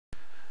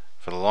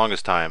For the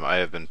longest time, I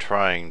have been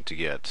trying to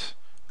get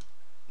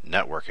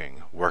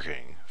networking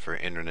working for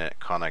internet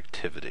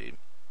connectivity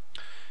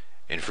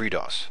in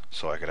FreeDOS,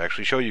 so I could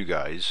actually show you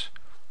guys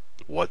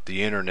what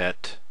the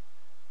internet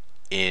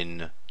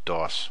in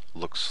DOS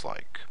looks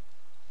like.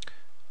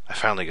 I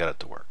finally got it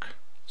to work,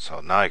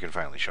 so now I can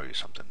finally show you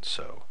something.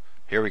 So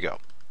here we go.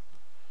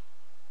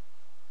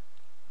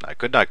 I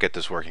could not get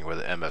this working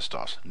with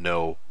MS-DOS.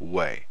 No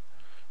way,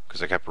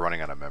 because I kept running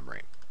out of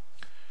memory.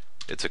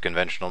 It's a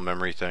conventional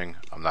memory thing.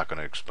 I'm not going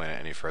to explain it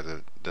any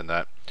further than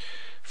that.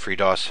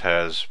 FreeDOS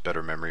has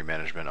better memory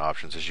management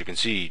options, as you can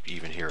see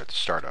even here at the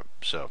startup.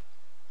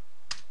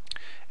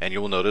 And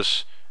you will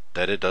notice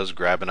that it does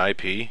grab an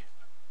IP,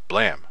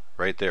 blam,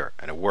 right there,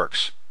 and it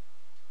works.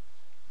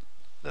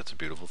 That's a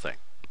beautiful thing.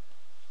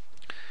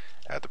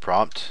 At the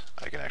prompt,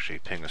 I can actually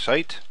ping a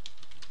site,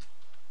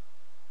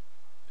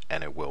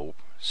 and it will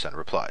send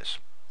replies.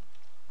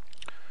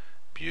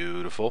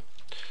 Beautiful.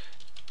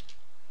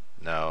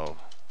 Now,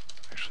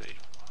 actually,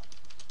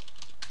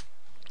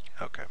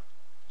 okay.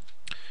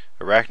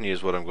 Arachne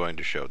is what I'm going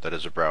to show. That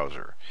is a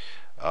browser.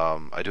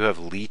 I do have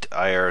Leet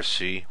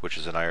IRC, which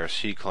is an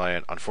IRC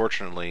client.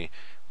 Unfortunately,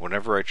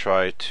 whenever I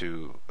try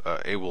to,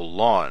 it will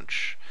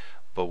launch,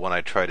 but when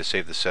I try to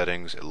save the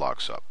settings, it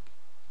locks up,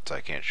 so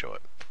I can't show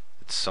it.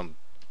 It's some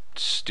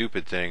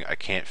stupid thing. I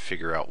can't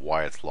figure out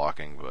why it's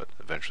locking, but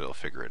eventually I'll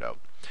figure it out.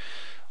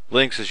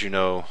 Lynx, as you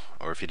know,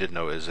 or if you didn't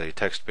know, is a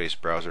text-based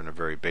browser and a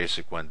very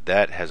basic one.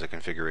 That has a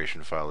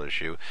configuration file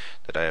issue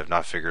that I have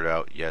not figured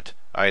out yet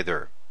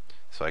either.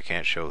 So I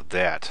can't show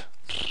that.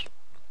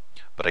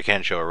 But I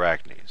can show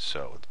Arachne,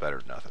 so it's better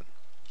than nothing.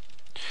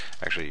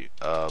 Actually,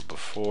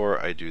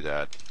 before I do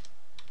that,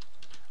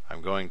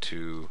 I'm going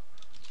to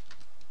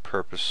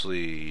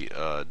purposely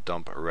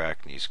dump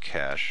Arachne's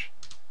cache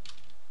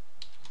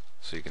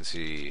so you can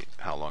see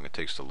how long it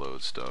takes to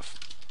load stuff.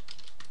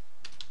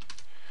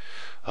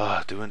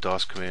 Doing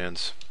DOS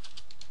commands.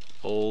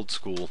 Old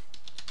school.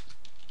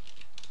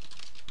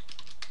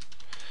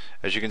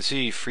 As you can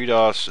see,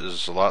 FreeDOS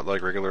is a lot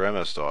like regular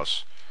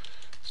MS-DOS.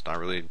 It's not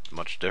really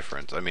much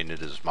different. I mean,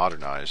 it is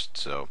modernized,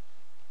 so...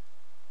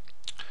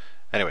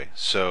 Anyway,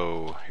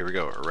 so here we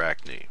go,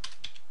 Arachne.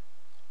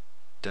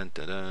 Dun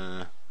dun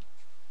dun.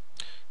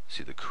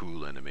 See the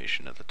cool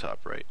animation at the top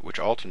right, which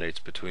alternates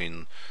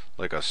between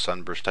like a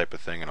sunburst type of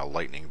thing and a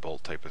lightning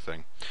bolt type of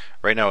thing.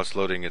 Right now it's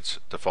loading its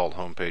default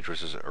homepage,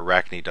 which is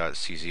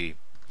arachne.cz.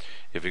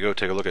 If we go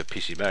take a look at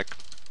PCMech,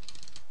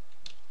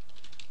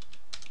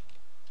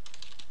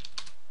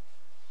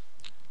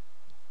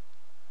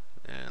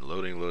 and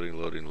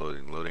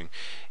loading.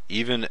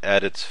 Even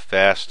at its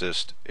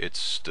fastest, it's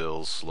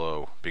still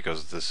slow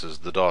because this is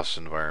the DOS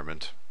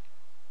environment.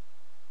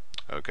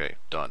 Okay,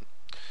 done.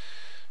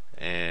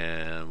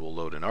 And we'll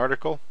load an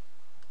article.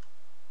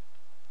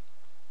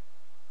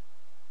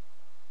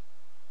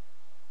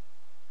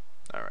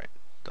 Alright,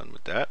 done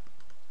with that.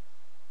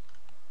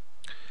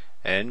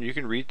 And you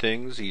can read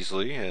things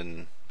easily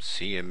and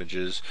see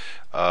images.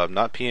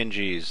 Not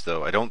PNGs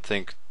though. I don't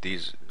think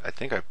these, I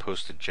think I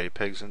posted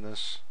JPEGs in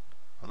this.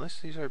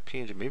 Unless these are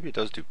PNG. Maybe it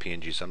does do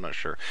PNGs, I'm not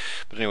sure.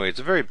 But anyway, it's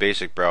a very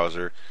basic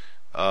browser.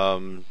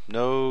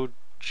 No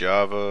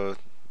Java.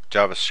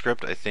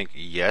 JavaScript, I think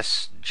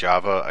yes.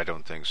 Java, I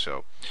don't think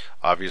so.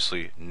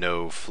 Obviously,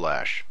 no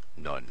Flash.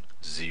 None.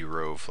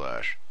 Zero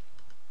Flash.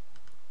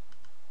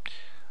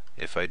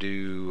 If I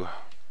do...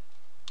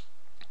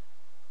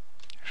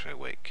 Actually,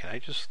 wait, can I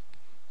just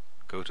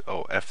go to...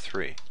 Oh,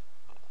 F3.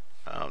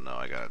 Oh no,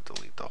 I gotta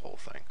delete the whole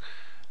thing.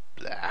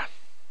 Blah.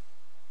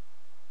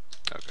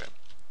 Okay.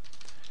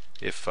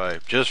 If I,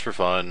 just for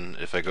fun,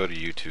 if I go to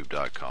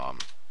youtube.com...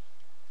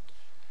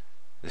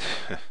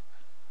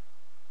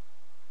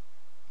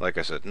 Like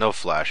I said, no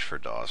Flash for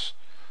DOS.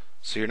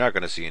 So you're not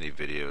going to see any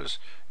videos.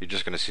 You're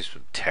just going to see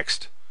some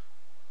text.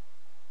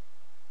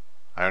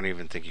 I don't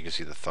even think you can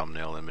see the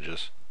thumbnail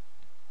images.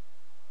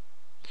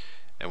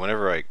 And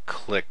whenever I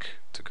click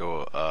to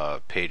go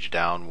page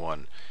down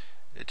one,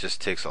 it just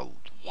takes a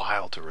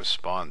while to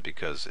respond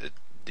because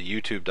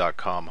the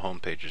youtube.com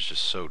homepage is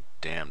just so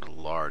damned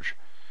large.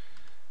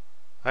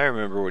 I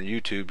remember when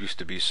YouTube used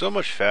to be so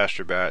much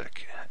faster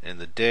back in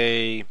the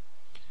day.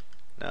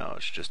 Now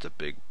it's just a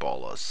big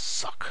ball of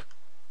suck.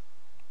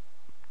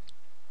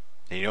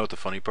 And you know what the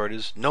funny part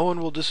is? No one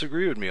will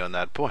disagree with me on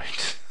that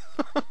point.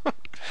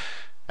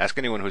 Ask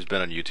anyone who's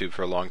been on YouTube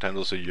for a long time,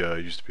 they'll say, yeah,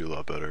 it used to be a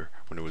lot better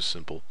when it was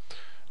simple.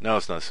 Now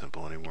it's not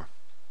simple anymore.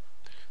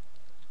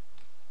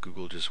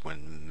 Google just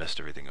went and messed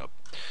everything up.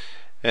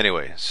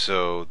 Anyway,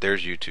 so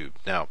there's YouTube.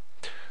 Now,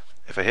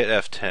 if I hit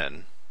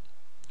F10,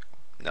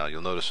 now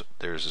you'll notice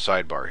there's a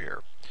sidebar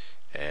here.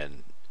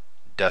 And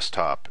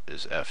desktop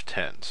is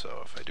F10,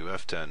 so if I do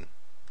F10,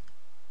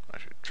 I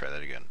should try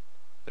that again.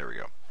 There we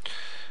go.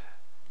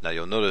 Now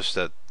you'll notice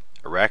that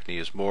Arachne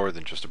is more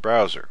than just a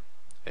browser.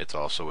 It's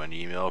also an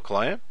email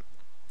client.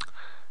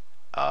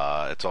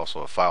 It's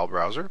also a file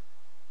browser,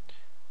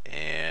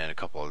 and a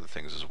couple other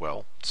things as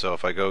well. So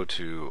if I go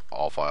to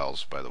all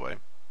files, by the way,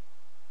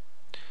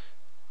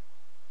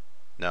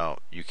 now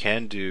you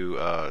can do,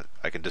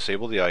 I can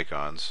disable the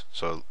icons.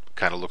 So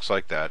kind of looks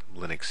like that,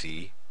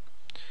 Linux-y,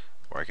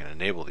 or I can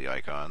enable the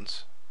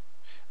icons.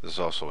 This is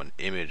also an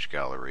image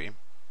gallery,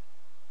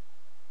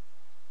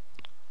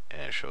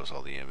 and it shows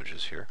all the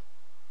images here.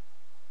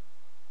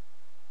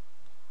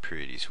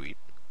 Pretty sweet.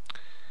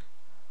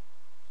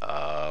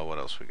 What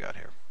else we got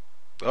here?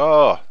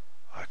 Oh,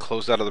 I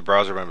closed out of the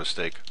browser by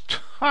mistake.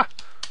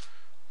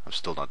 I'm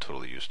still not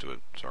totally used to it.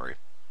 Sorry.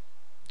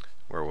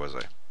 Where was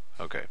I?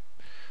 Okay.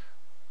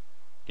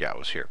 Yeah, it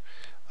was here.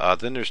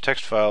 Then there's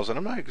text files, and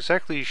I'm not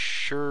exactly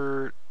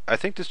sure. I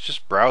think this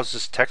just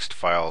browses text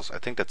files. I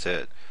think that's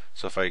it.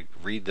 So if I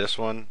read this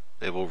one,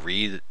 it will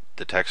read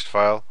the text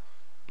file.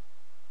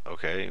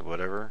 Okay,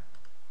 whatever.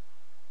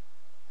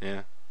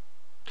 Yeah.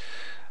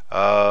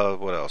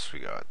 What else we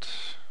got?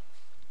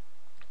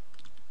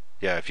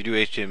 Yeah, if you do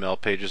HTML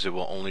pages, it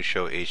will only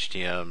show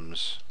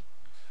HTMs.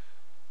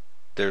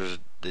 There's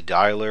the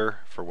dialer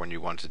for when you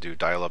want to do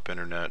dial-up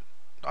internet.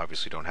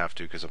 Obviously don't have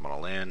to because I'm on a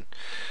LAN.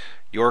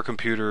 Your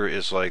computer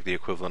is like the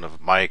equivalent of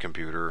my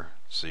computer,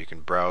 so you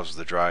can browse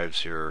the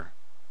drives here.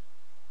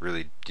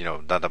 Really,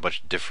 not that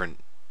much different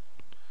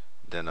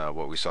than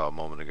what we saw a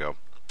moment ago.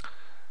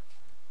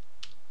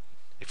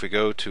 If we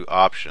go to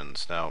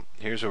options, now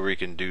here's where we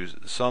can do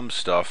some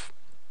stuff.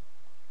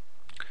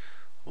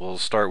 We'll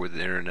start with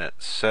the internet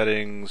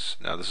settings.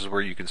 Now this is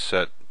where you can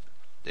set,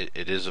 it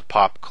is a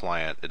POP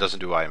client. It doesn't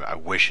do IMAP. I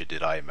wish it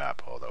did IMAP.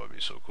 Oh, that would be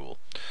so cool.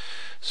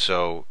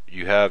 So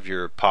you have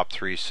your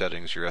POP3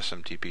 settings, your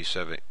SMTP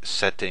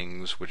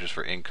settings, which is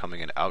for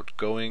incoming and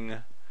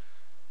outgoing.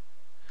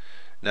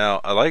 Now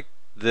I like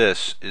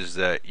this is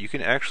that you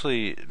can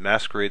actually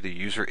masquerade the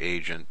user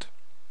agent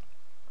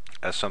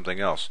as something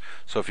else.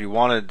 So if you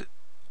wanted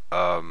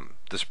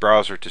this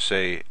browser to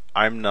say,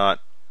 I'm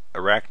not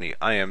Arachne,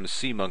 I am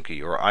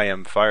SeaMonkey, or I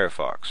am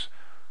Firefox,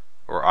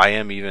 or I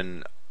am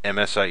even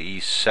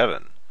MSIE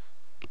 7,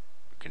 you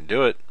can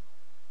do it,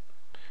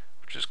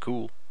 which is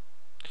cool.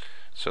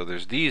 So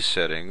there's these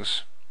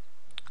settings.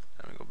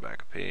 Let me go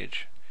back a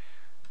page.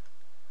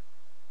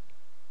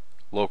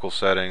 Local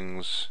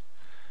settings,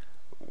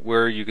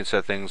 where you can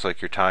set things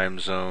like your time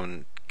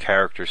zone,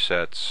 character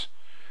sets.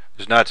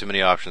 There's not too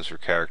many options for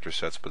character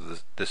sets,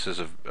 but this is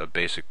a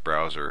basic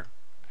browser.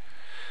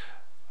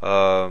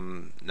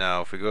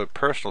 Now if we go to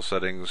personal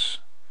settings,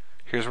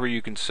 here's where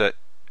you can set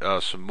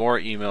some more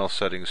email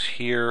settings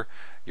here.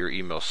 Your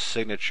email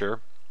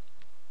signature,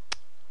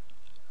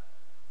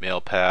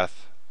 mail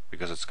path,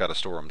 because it's got to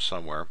store them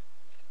somewhere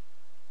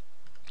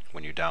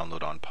when you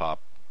download on POP.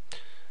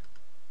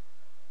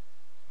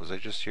 Was I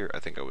just here? I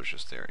think I was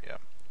just there, yeah.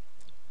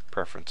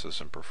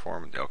 Preferences and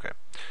performance, okay.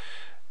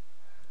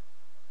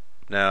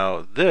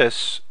 Now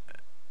this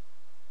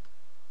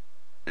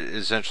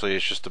essentially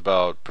is just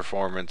about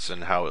performance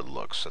and how it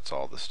looks. That's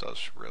all this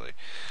does, really.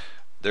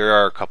 There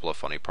are a couple of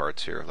funny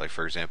parts here. Like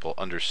for example,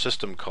 under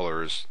system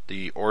colors,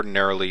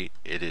 ordinarily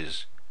it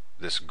is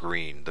this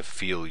green, the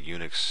feel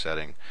Unix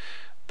setting.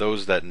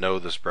 Those that know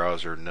this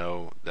browser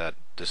know that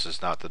this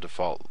is not the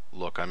default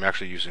look. I'm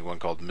actually using one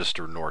called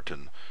Mr.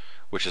 Norton,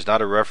 which is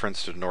not a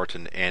reference to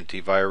Norton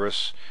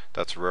Antivirus.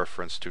 That's a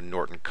reference to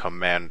Norton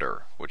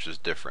Commander, which is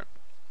different.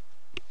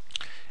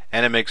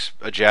 And it makes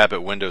a jab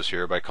at Windows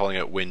here by calling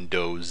it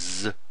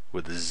Windows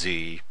with a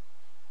Z,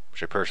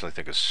 which I personally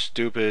think is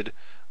stupid,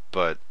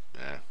 but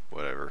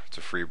whatever. It's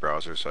a free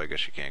browser, so I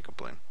guess you can't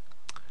complain.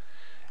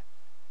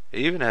 It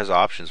even has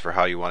options for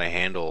how you want to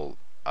handle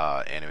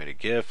animated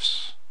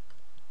GIFs,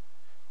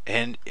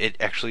 and it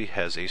actually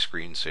has a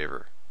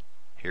screensaver.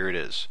 Here it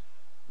is.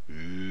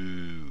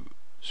 Ooh,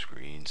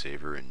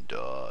 screensaver in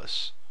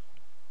DOS.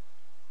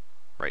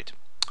 Right.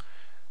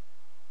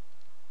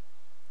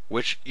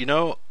 Which,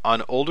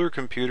 on older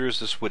computers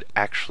this would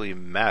actually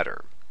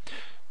matter,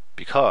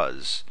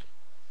 because,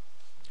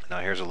 now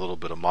here's a little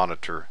bit of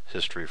monitor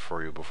history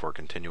for you before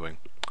continuing.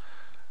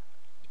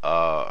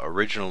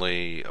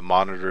 Originally,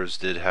 monitors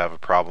did have a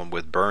problem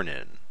with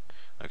burn-in.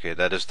 Okay,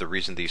 that is the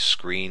reason the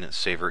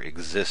screensaver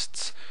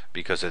exists,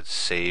 because it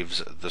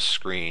saves the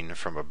screen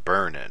from a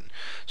burn-in.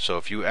 So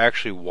if you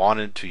actually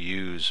wanted to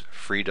use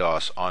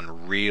FreeDOS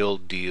on real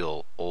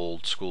deal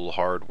old school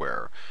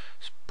hardware,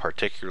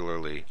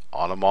 particularly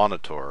on a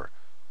monitor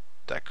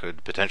that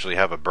could potentially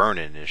have a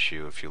burn-in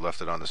issue if you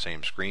left it on the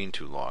same screen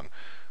too long,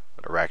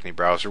 an Arachne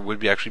browser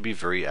would actually be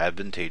very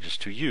advantageous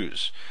to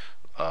use.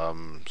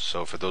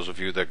 So for those of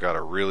you that got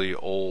a really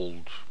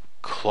old,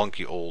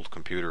 clunky old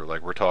computer,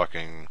 like we're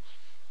talking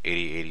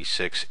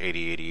 8086,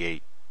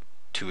 8088,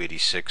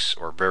 286,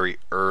 or very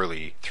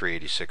early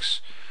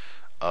 386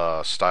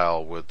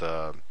 style with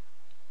IBM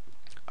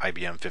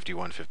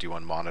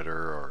 5151 monitor,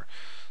 or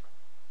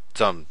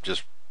some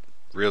just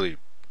really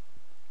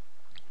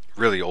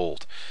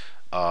old,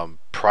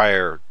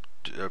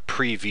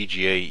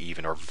 pre-VGA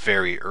even, or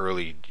very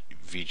early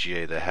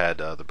VGA that had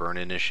the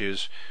burn-in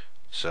issues,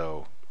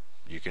 so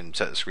you can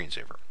set the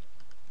screensaver,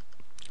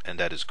 and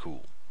that is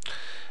cool.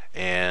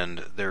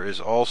 And there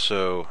is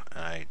also,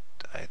 I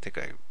think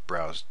I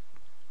browsed,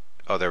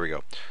 Oh, there we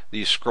go.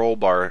 The scroll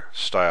bar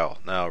style.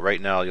 Now, right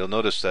now, you'll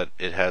notice that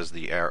it has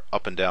the arrow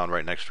up and down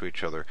right next to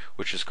each other,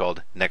 which is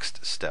called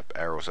next step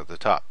arrows at the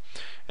top,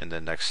 and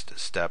then next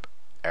step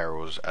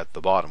arrows at the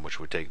bottom, which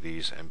would take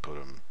these and put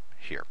them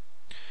here.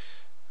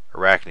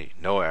 Arachne,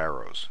 no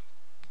arrows.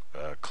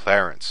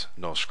 Clarence,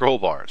 no scroll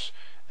bars.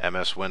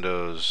 MS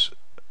Windows,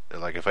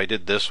 like if I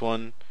did this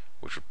one,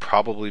 which would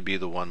probably be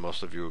the one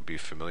most of you would be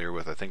familiar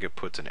with, I think it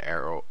puts an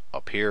arrow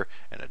up here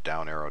and a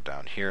down arrow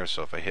down here.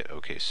 So if I hit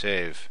OK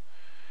Save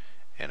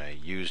and I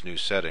use new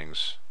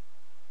settings,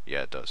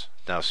 yeah, it does.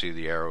 Now see,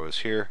 the arrow is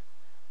here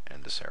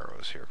and this arrow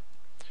is here,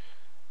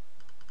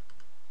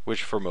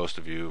 which for most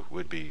of you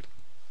would be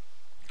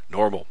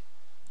normal.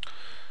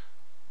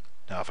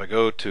 Now if I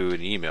go to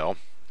an email,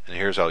 and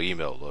here's how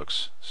email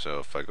looks. So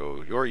if I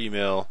go your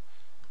email,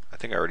 I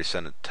think I already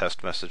sent a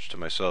test message to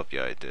myself.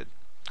 Yeah, I did.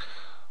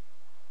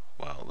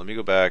 Well, let me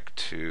go back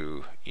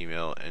to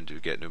email and do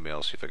get new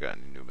mail, see if I got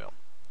any new mail.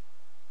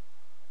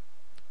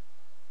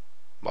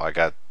 Well, I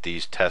got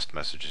these test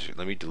messages here.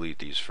 Let me delete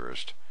these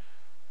first.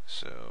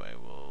 So I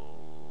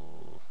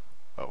will,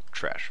 oh,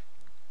 trash.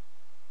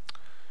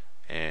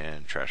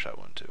 And trash that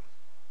one too.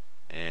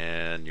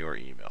 And your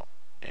email.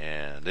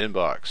 And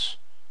inbox.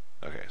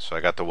 Okay, so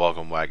I got the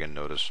welcome wagon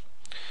notice.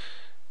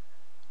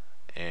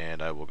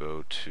 And I will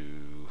go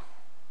to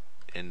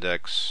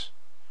index,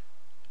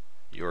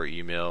 your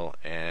email,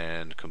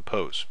 and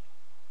compose.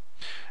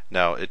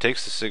 Now it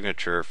takes the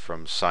signature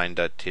from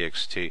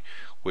sign.txt,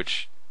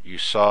 which you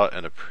saw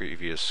in a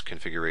previous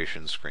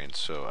configuration screen.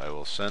 So I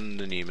will send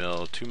an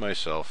email to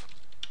myself,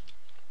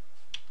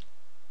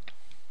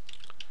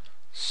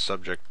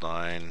 subject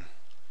line,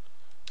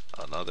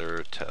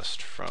 another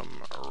test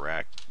from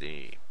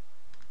Arachne,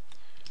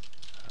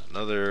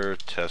 another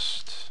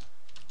test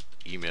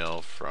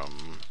email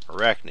from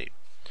Arachne.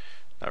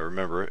 Now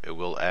remember, it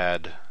will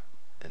add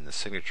in the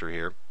signature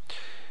here.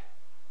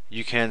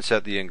 You can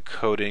set the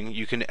encoding.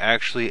 You can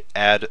actually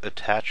add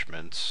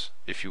attachments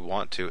if you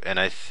want to, and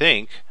I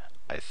think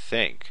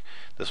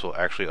this will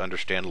actually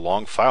understand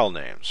long file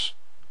names,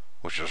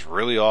 which is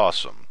really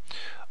awesome.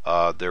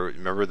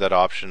 Remember that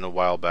option a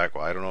while back?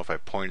 Well, I don't know if I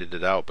pointed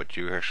it out, but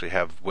you actually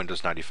have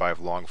Windows 95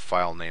 long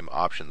file name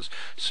options,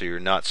 so you're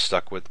not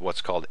stuck with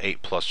what's called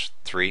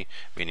 8+3,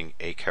 meaning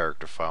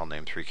 8-character file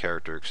name,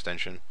 3-character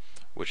extension,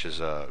 which is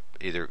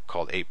either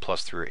called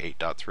 8+3 or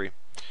 8.3.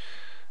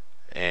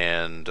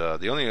 And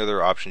the only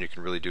other option you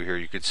can really do here,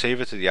 you could save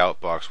it to the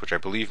outbox, which I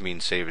believe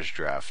means save as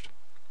draft.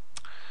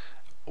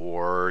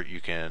 Or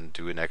you can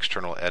do an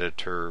external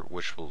editor,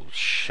 which will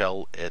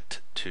shell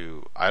it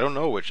to, I don't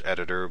know which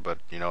editor, but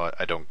you know what,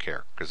 I don't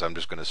care, because I'm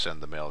just going to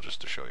send the mail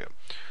just to show you.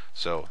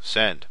 So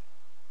send.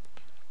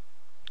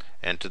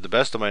 And to the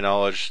best of my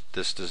knowledge,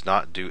 this does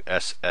not do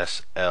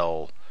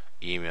SSL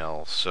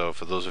email. So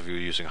for those of you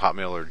using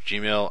Hotmail or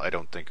Gmail, I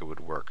don't think it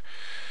would work.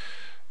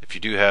 If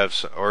you do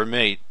have, or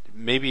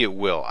maybe it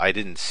will. I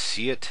didn't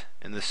see it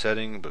in the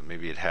setting, but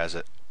maybe it has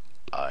it.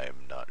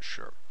 I'm not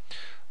sure.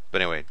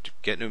 But anyway,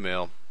 get new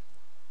mail.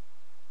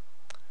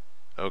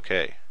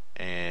 Okay,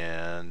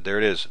 and there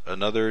it is,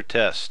 another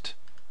test.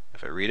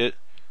 If I read it,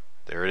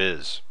 there it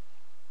is.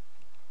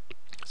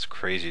 It's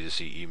crazy to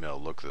see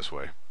email look this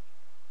way.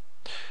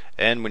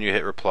 And when you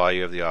hit reply,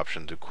 you have the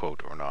option to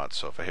quote or not.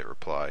 So if I hit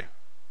reply,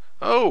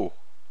 oh,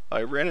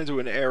 I ran into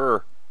an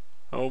error.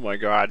 Oh my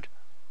god.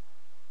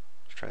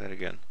 Let's try that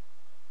again.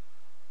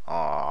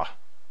 Ah.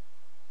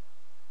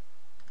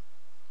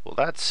 Well,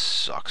 that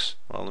sucks.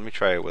 Well, let me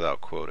try it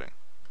without quoting.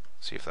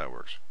 See if that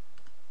works.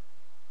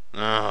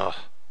 Ugh.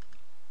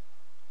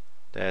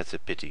 That's a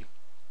pity.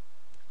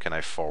 Can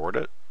I forward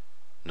it?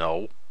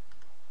 No.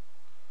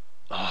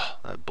 Oh,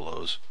 that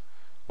blows.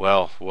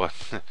 Well,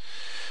 what?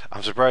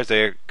 I'm surprised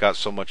they got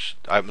so much.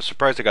 I'm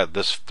surprised they got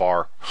this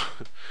far,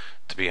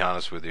 to be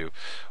honest with you.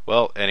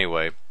 Well,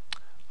 anyway,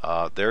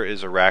 there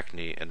is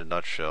Arachne in a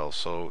nutshell.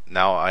 So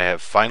now I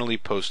have finally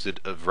posted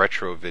a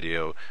retro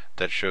video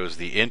that shows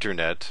the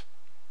internet.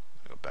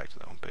 Go back to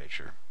the home page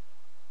here.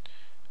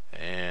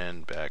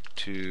 And back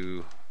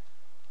to,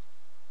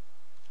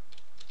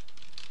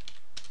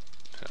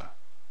 if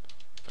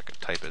I can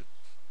type it,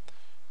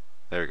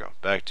 there you go,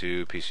 back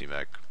to PC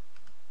Mac.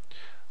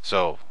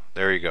 So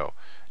there you go,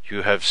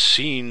 you have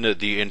seen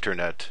the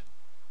internet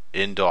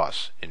in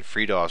DOS, in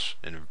FreeDOS,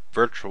 in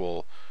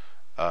virtual,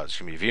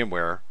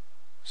 VMware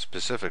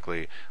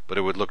specifically, but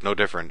it would look no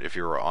different if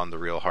you were on the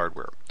real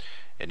hardware.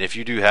 And if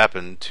you do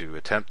happen to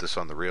attempt this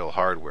on the real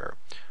hardware,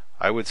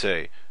 I would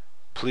say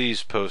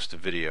please post a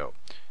video.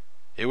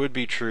 It would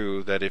be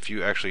true that if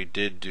you actually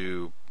did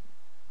do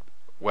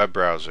web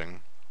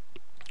browsing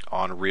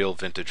on real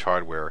vintage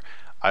hardware,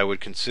 I would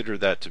consider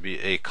that to be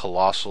a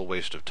colossal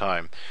waste of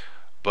time.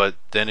 But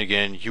then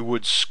again, you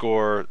would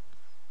score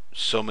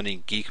so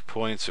many geek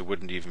points, it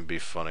wouldn't even be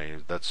funny.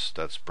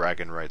 That's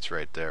bragging rights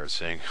right there,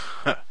 saying,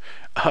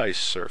 I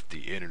surfed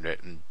the internet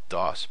in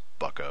DOS,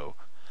 bucko.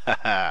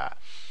 Haha.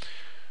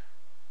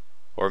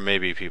 Or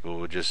maybe people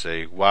would just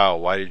say, wow,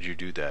 why did you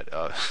do that?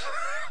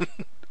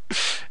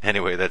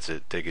 Anyway, that's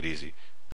it. Take it easy.